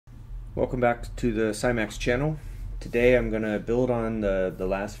Welcome back to the Emacs channel. Today I'm going to build on the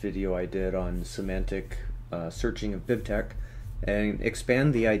last video I did on semantic searching of BibTeX and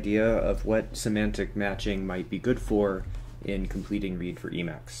expand the idea of what semantic matching might be good for in completing read for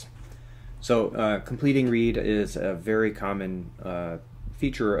Emacs. So completing read is a very common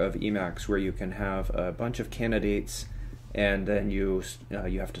feature of Emacs where you can have a bunch of candidates and then you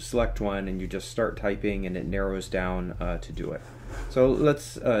have to select one and you just start typing and it narrows down to do it. So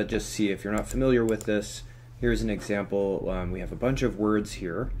let's just see if you're not familiar with this. Here's an example. We have a bunch of words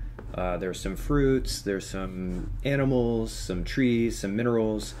here. There's some fruits, there's some animals, some trees, some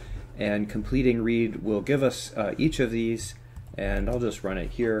minerals, and completing read will give us each of these, and I'll just run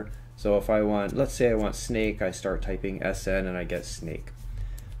it here. So if I want, let's say I want snake, I start typing SN and I get snake.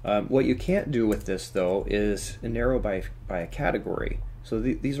 What you can't do with this though is narrow by a category. So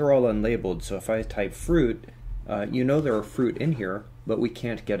these are all unlabeled, so if I type fruit, you know there are fruit in here, but we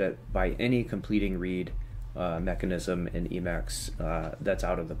can't get it by any completing read mechanism in Emacs that's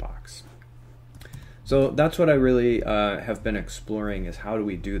out of the box. So that's what I really have been exploring, is how do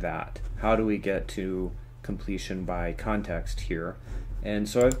we do that? How do we get to completion by context here? And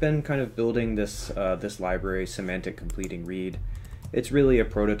so I've been kind of building this this library, Semantic Completing Read. It's really a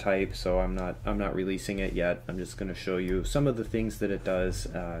prototype, so I'm not releasing it yet. I'm just going to show you some of the things that it does,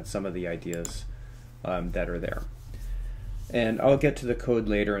 some of the ideas that are there. And I'll get to the code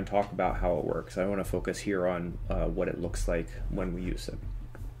later and talk about how it works. I want to focus here on what it looks like when we use it.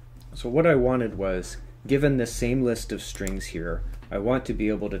 So what I wanted was, given this same list of strings here, I want to be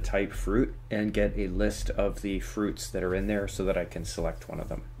able to type fruit and get a list of the fruits that are in there so that I can select one of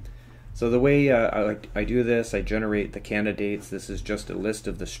them. So the way I do this, I generate the candidates. This is just a list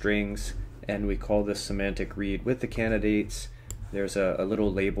of the strings, and we call this semantic read with the candidates. There's a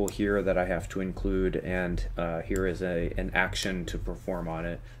little label here that I have to include, and here is an action to perform on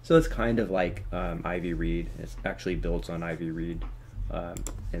it. So it's kind of like Ivy Read. It actually builds on Ivy Read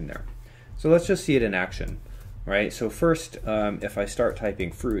in there. So let's just see it in action, right? So first, if I start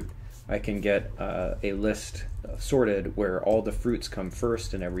typing fruit, I can get a list sorted where all the fruits come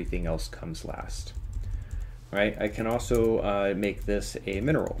first and everything else comes last, right? I can also make this a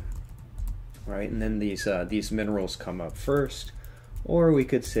mineral, right? And then these minerals come up first. Or we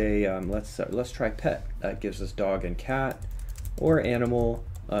could say, let's try pet. That gives us dog and cat. Or animal,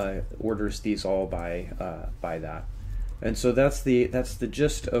 orders these all by that. And so that's the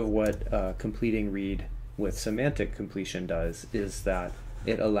gist of what completing read with semantic completion does, is that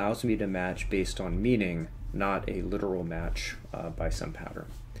it allows me to match based on meaning, not a literal match by some pattern.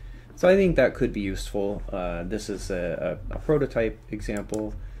 So I think that could be useful. This is a prototype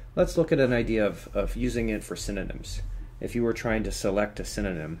example. Let's look at an idea of using it for synonyms. If you were trying to select a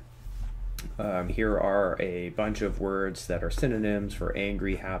synonym, here are a bunch of words that are synonyms for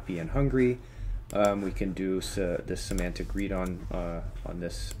angry, happy, and hungry. We can do this semantic read on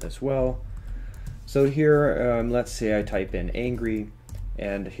this as well. So here, let's say I type in angry,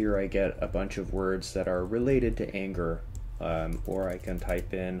 and here I get a bunch of words that are related to anger, or I can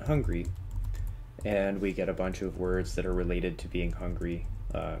type in hungry, and we get a bunch of words that are related to being hungry.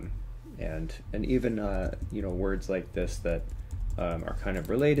 And even words like this that are kind of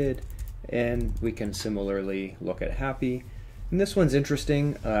related, and we can similarly look at happy. And this one's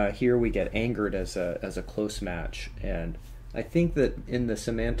interesting. Here we get angered as a close match, and I think that in the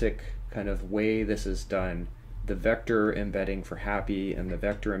semantic kind of way this is done, the vector embedding for happy and the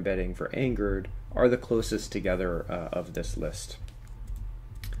vector embedding for angered are the closest together of this list.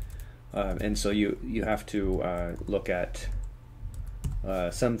 And so you have to look at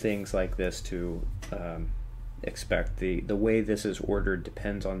some things like this to expect the way this is ordered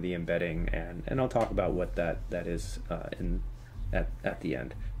depends on the embedding, and I'll talk about what that is at the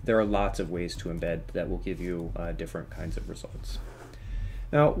end. There are lots of ways to embed that will give you different kinds of results.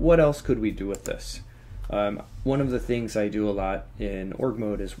 Now, what else could we do with this? One of the things I do a lot in org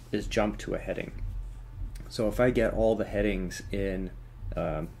mode is jump to a heading. So if I get all the headings in,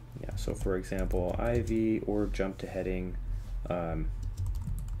 so for example, IV or jump to heading,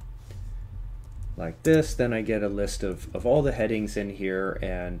 like this, then I get a list of all the headings in here,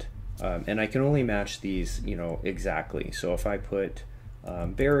 and I can only match these exactly. So if I put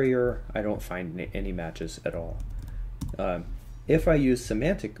barrier, I don't find any matches at all. If I use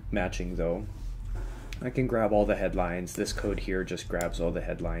semantic matching though, I can grab all the headlines. This code here just grabs all the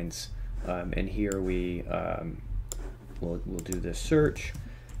headlines, and here we'll do this search.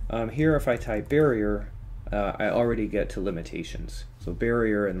 Here if I type barrier, I already get to limitations. So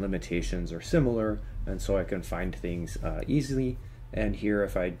barrier and limitations are similar, and so I can find things easily. And here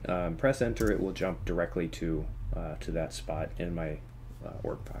if I press enter, it will jump directly to that spot in my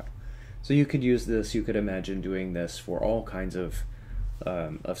org file. So you could use this, you could imagine doing this for all kinds of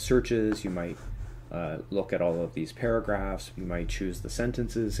searches. You might look at all of these paragraphs. You might choose the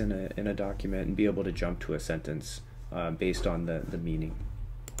sentences in a document and be able to jump to a sentence based on the meaning.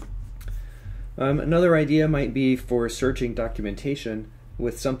 Another idea might be for searching documentation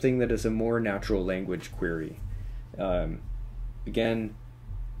with something that is a more natural language query. Again,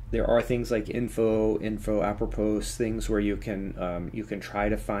 there are things like info apropos, things where you can try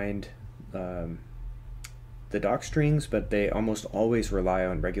to find the doc strings, but they almost always rely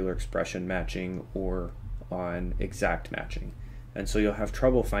on regular expression matching or on exact matching. And so you'll have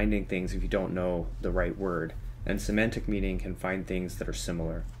trouble finding things if you don't know the right word. And semantic meaning can find things that are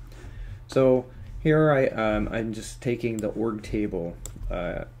similar. So here I'm just taking the org table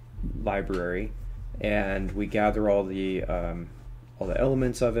library, and we gather all the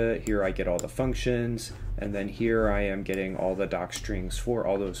elements of it. Here I get all the functions, and then here I am getting all the doc strings for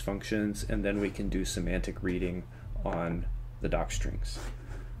all those functions, and then we can do semantic reading on the doc strings.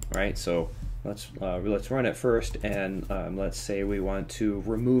 All right, so let's run it first, and let's say we want to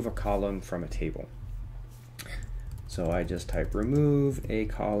remove a column from a table. So I just type remove a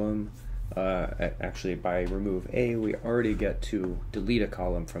column. Actually, by remove a, we already get to delete a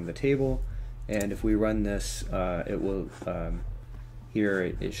column from the table, and if we run this, it will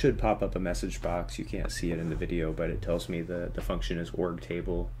here it should pop up a message box. You can't see it in the video, but it tells me the function is org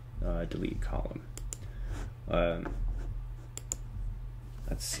table delete column.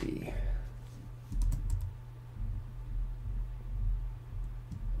 Let's see.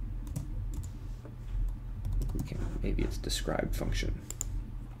 Maybe it's describe function.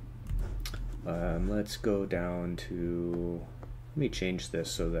 Let's go down to, let me change this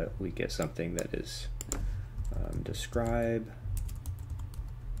so that we get something that is describe,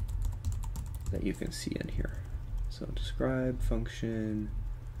 that you can see in here. So describe function,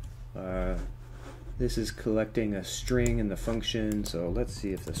 this is collecting a string in the function, so let's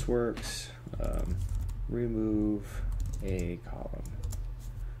see if this works. Remove a column.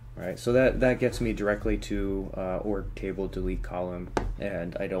 All right, so that gets me directly to org table delete column,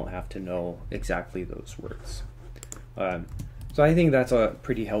 and I don't have to know exactly those words. So I think that's a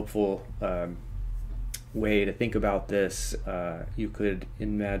pretty helpful way to think about this. You could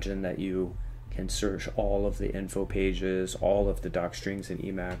imagine that you can search all of the info pages, all of the doc strings in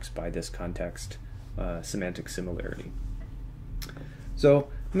Emacs by this context semantic similarity. So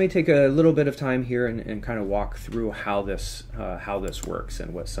let me take a little bit of time here and kind of walk through how this works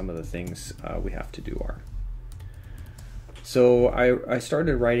and what some of the things we have to do are. So I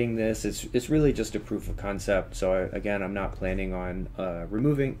started writing this. It's really just a proof of concept. So again, I'm not planning on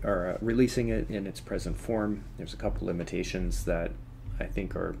removing or releasing it in its present form. There's a couple limitations that I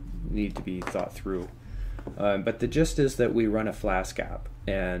think need to be thought through. But the gist is that we run a Flask app,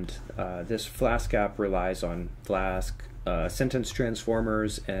 and this Flask app relies on Flask, sentence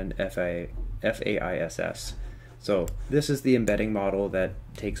transformers, and FAISS. So this is the embedding model that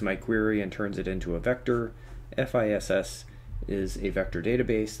takes my query and turns it into a vector. FISS is a vector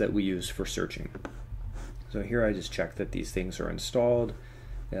database that we use for searching. So here I just check that these things are installed.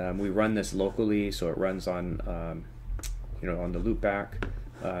 We run this locally, so it runs on on the loopback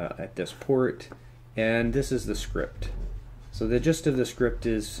at this port, and this is the script. So the gist of the script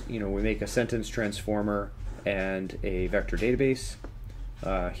is, we make a sentence transformer and a vector database.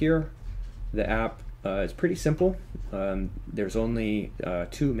 Here, the app is pretty simple. There's only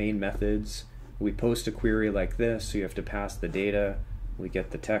two main methods. We post a query like this, so you have to pass the data, we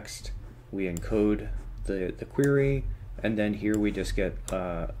get the text, we encode the query, and then here we just get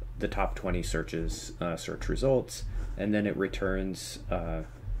the top 20 searches, search results, and then it returns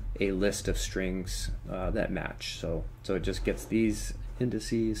a list of strings that match. So it just gets these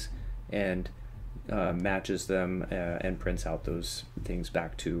indices and matches them and prints out those things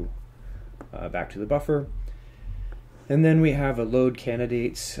back to the buffer. And then we have a load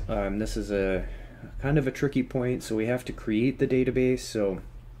candidates. This is a kind of a tricky point. So we have to create the database. So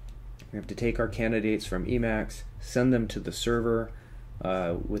we have to take our candidates from Emacs, send them to the server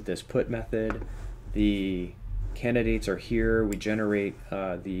with this put method. The candidates are here. We generate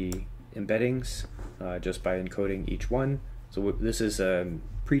the embeddings just by encoding each one. So this is a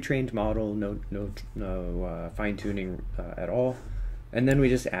pre-trained model, no fine-tuning at all. And then we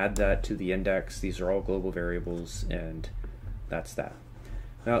just add that to the index. These are all global variables, and that's that.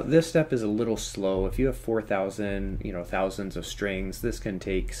 Now this step is a little slow. If you have 4,000, thousands of strings, this can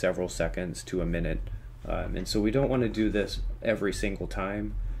take several seconds to a minute. And so we don't want to do this every single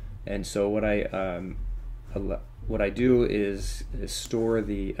time. And so what I do is store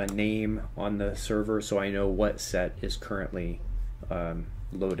a name on the server, so I know what set is currently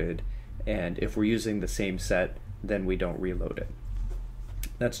loaded, and if we're using the same set, then we don't reload it.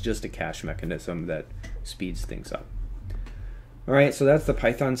 That's just a cache mechanism that speeds things up. All right, so that's the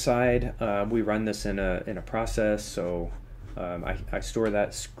Python side. We run this in a process, so I store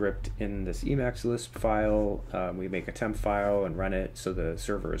that script in this Emacs Lisp file. We make a temp file and run it so the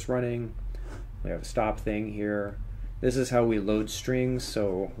server is running. We have a stop thing here. This is how we load strings.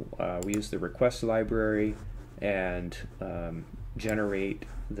 So we use the request library and generate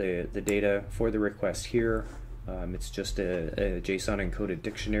the data for the request here. It's just a JSON encoded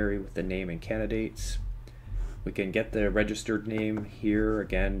dictionary with the name and candidates. We can get the registered name here,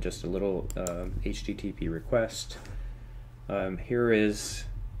 again, just a little HTTP request. Here is,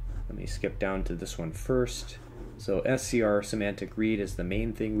 let me skip down to this one first. So SCR semantic read is the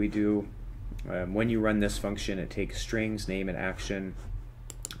main thing we do. When you run this function, it takes strings, name, and action.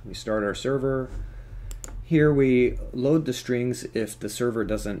 We start our server. Here we load the strings if the server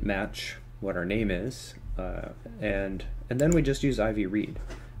doesn't match what our name is, and then we just use IV read.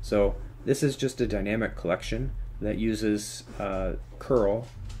 So this is just a dynamic collection that uses curl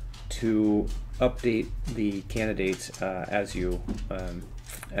to update the candidates as you're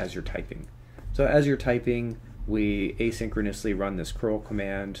typing. So as you're typing, we asynchronously run this curl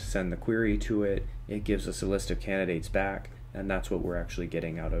command, send the query to it. It gives us a list of candidates back, and that's what we're actually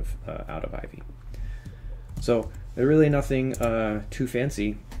getting out of Ivy. So there's really nothing too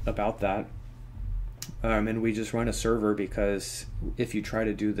fancy about that. And we just run a server because if you try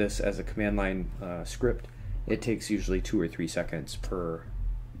to do this as a command line script, it takes usually 2 or 3 seconds per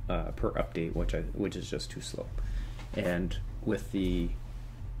update, which is just too slow. And with the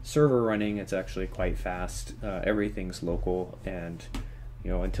server running, it's actually quite fast. Everything's local, and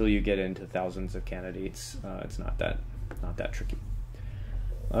until you get into thousands of candidates, it's not that tricky.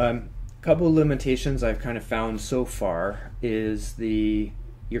 Couple of limitations I've kind of found so far is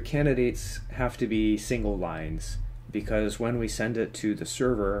your candidates have to be single lines, because when we send it to the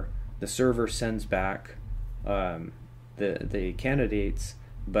server sends back the candidates,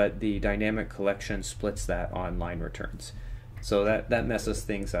 but the dynamic collection splits that on line returns. So that messes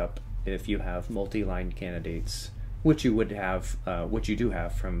things up if you have multi-line candidates, which you do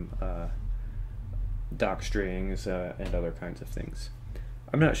have from doc strings and other kinds of things.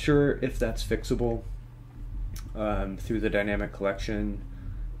 I'm not sure if that's fixable through the dynamic collection.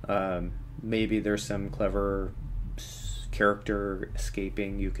 Maybe there's some clever character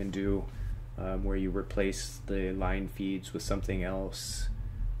escaping you can do where you replace the line feeds with something else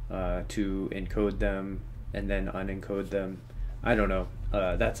to encode them and then unencode them. I don't know.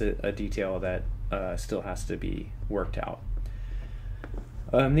 That's a detail that still has to be worked out.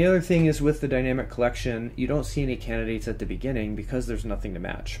 The other thing is, with the dynamic collection, you don't see any candidates at the beginning because there's nothing to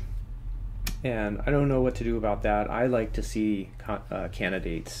match. And I don't know what to do about that. I like to see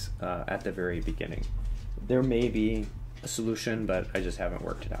candidates at the very beginning. There may be a solution, but I just haven't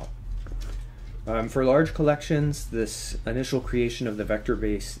worked it out. For large collections, this initial creation of the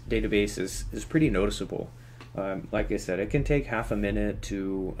vector-based database is pretty noticeable. Like I said, it can take half a minute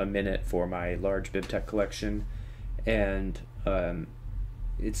to a minute for my large BibTeX collection, and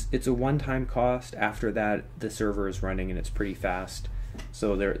it's a one-time cost. After that, the server is running and it's pretty fast.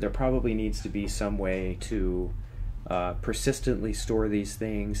 So there probably needs to be some way to persistently store these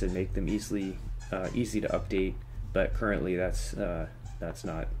things and make them easy to update. But currently, that's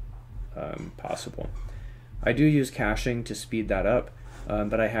not possible. I do use caching to speed that up,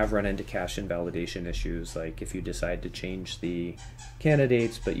 but I have run into cache invalidation issues, like if you decide to change the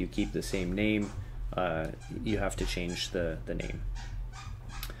candidates but you keep the same name, you have to change the name.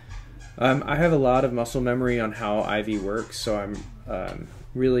 I have a lot of muscle memory on how Ivy works, so I'm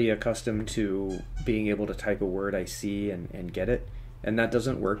really accustomed to being able to type a word I see and get it, and that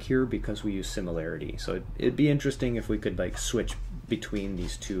doesn't work here because we use similarity. So it'd be interesting if we could switch between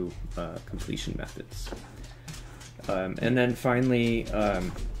these two completion methods. And then finally,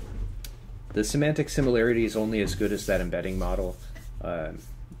 the semantic similarity is only as good as that embedding model. Let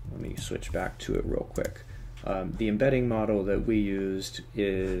me switch back to it real quick. The embedding model that we used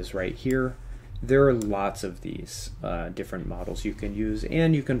is right here. There are lots of these different models you can use,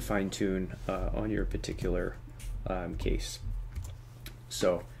 and you can fine-tune on your particular case.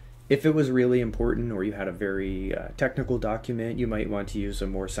 So if it was really important, or you had a very technical document, you might want to use a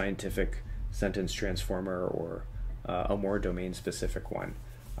more scientific sentence transformer or a more domain-specific one.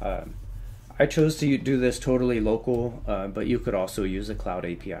 I chose to do this totally local, but you could also use a cloud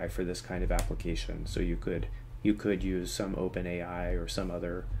API for this kind of application. So you could use some OpenAI or some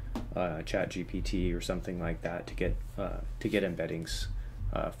other ChatGPT or something like that to get embeddings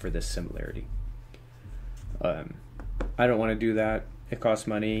for this similarity. I don't want to do that, it costs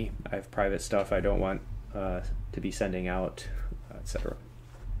money. I have private stuff I don't want to be sending out, etc.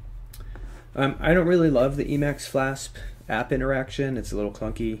 I don't really love the Emacs Flasp app interaction. It's a little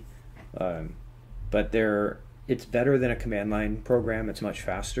clunky, but it's better than a command line program. It's much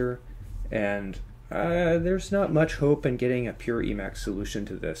faster, and there's not much hope in getting a pure Emacs solution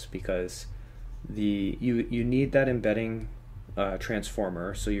to this, because you need that embedding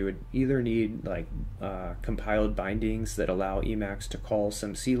transformer. So you would either need like compiled bindings that allow Emacs to call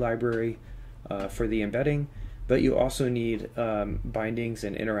some C library for the embedding, but you also need bindings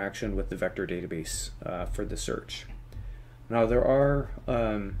and interaction with the vector database for the search. Now there are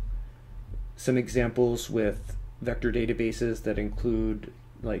some examples with vector databases that include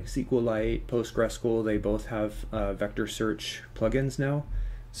like SQLite, PostgreSQL. They both have vector search plugins now,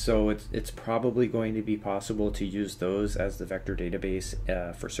 so it's probably going to be possible to use those as the vector database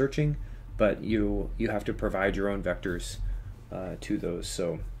for searching, but you have to provide your own vectors to those.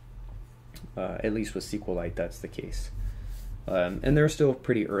 So at least with SQLite that's the case, and they're still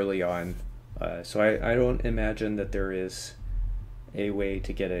pretty early on, so I don't imagine that there is a way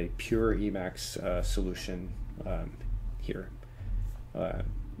to get a pure Emacs solution here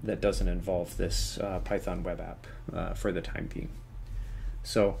that doesn't involve this Python web app for the time being.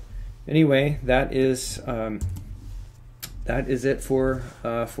 So anyway, that is it for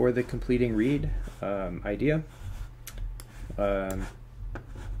the completing read idea.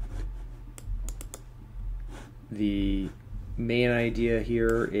 The main idea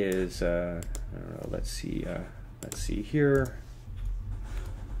here is I don't know, let's see here.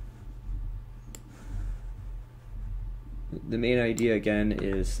 The main idea again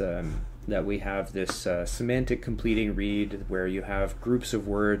is that we have this semantic completing read where you have groups of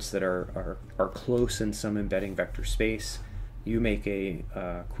words that are close in some embedding vector space. You make a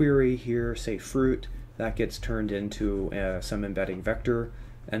query here, say fruit, that gets turned into some embedding vector,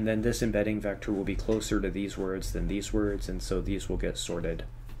 and then this embedding vector will be closer to these words than these words, and so these will get sorted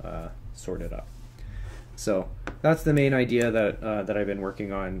up. So that's the main idea that I've been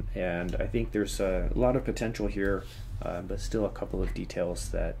working on, and I think there's a lot of potential here, but still a couple of details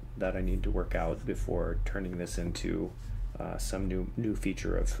that I need to work out before turning this into some new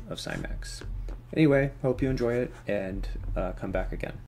feature of Emacs. Anyway, hope you enjoy it, and come back again.